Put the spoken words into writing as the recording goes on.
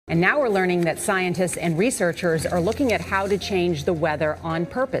And now we're learning that scientists and researchers are looking at how to change the weather on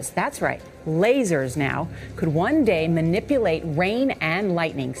purpose. That's right. Lasers now could one day manipulate rain and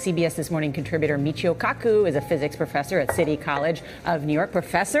lightning. CBS This Morning contributor Michio Kaku is a physics professor at City College of New York.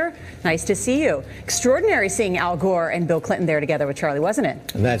 Professor, nice to see you. Extraordinary seeing Al Gore and Bill Clinton there together with Charlie, wasn't it?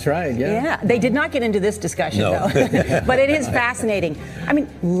 That's right, yeah. Yeah, they did not get into this discussion, though. But it is fascinating. I mean,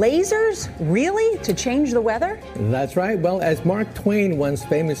 lasers, really, to change the weather? That's right. Well, as Mark Twain once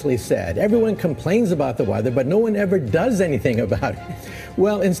famously said, everyone complains about the weather, but no one ever does anything about it.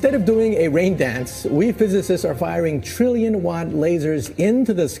 Well, instead of doing a rain dance, we physicists are firing trillion-watt lasers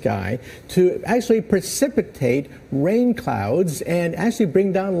into the sky to actually precipitate rain clouds and actually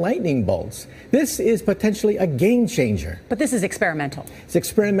bring down lightning bolts. This is potentially a game changer. But this is experimental. It's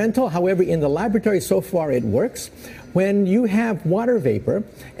experimental. However, in the laboratory so far it works. When you have water vapor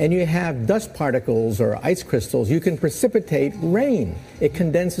and you have dust particles or ice crystals, you can precipitate rain. It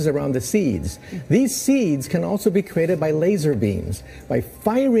condenses around the seeds. These seeds can also be created by laser beams. By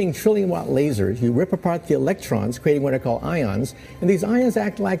firing trillion-watt lasers, you rip apart the electrons, creating what are called ions, and these ions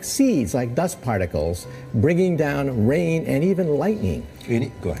act like seeds, like dust particles, bringing down rain and even lightning.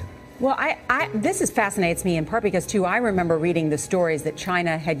 Go ahead. Well, this fascinates me in part because, too, I remember reading the stories that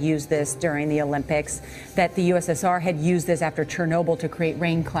China had used this during the Olympics, that the USSR had used this after Chernobyl to create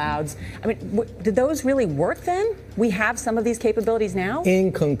rain clouds. I mean, did those really work then? We have some of these capabilities now?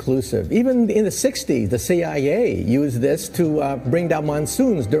 Inconclusive. Even in the 60s, the CIA used this to bring down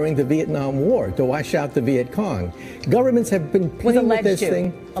monsoons during the Vietnam War, to wash out the Viet Cong. Governments have been playing with this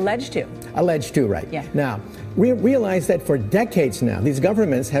thing. Alleged to. Alleged to, right. Yeah. Now, we realize that for decades now, these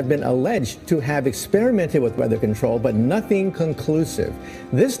governments have been alleged to have experimented with weather control, but nothing conclusive.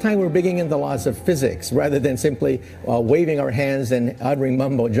 This time we're bringing in the laws of physics rather than simply waving our hands and uttering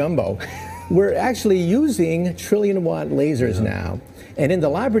mumbo jumbo. We're actually using trillion-watt lasers now. And in the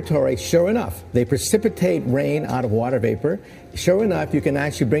laboratory, sure enough, they precipitate rain out of water vapor. Sure enough, you can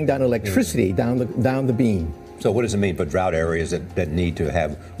actually bring down electricity down the beam. So what does it mean for drought areas that need to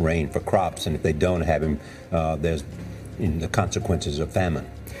have rain for crops? And if they don't have them, there's the consequences of famine.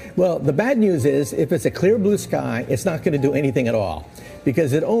 Well, the bad news is if it's a clear blue sky, it's not going to do anything at all,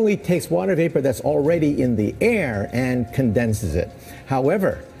 because it only takes water vapor that's already in the air and condenses it.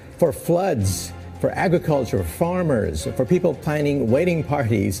 However, for floods, for agriculture, farmers, for people planning wedding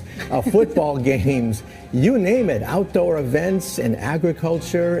parties, football games, you name it, outdoor events and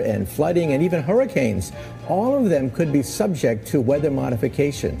agriculture and flooding and even hurricanes, all of them could be subject to weather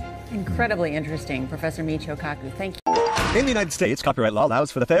modification. Incredibly interesting, Professor Michio Kaku. Thank you. In the United States, copyright law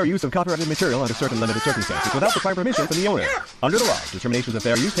allows for the fair use of copyrighted material under certain limited circumstances without requiring permission from the owner. Under the law, determinations of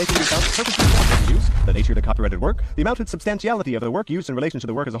fair use take into account the purpose of the use, the nature of the copyrighted work, the amount and substantiality of the work used in relation to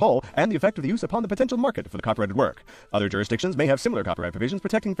the work as a whole, and the effect of the use upon the potential market for the copyrighted work. Other jurisdictions may have similar copyright provisions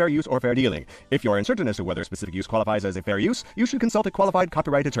protecting fair use or fair dealing. If you are uncertain as to whether a specific use qualifies as a fair use, you should consult a qualified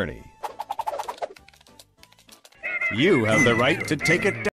copyright attorney. You have the right to take it down.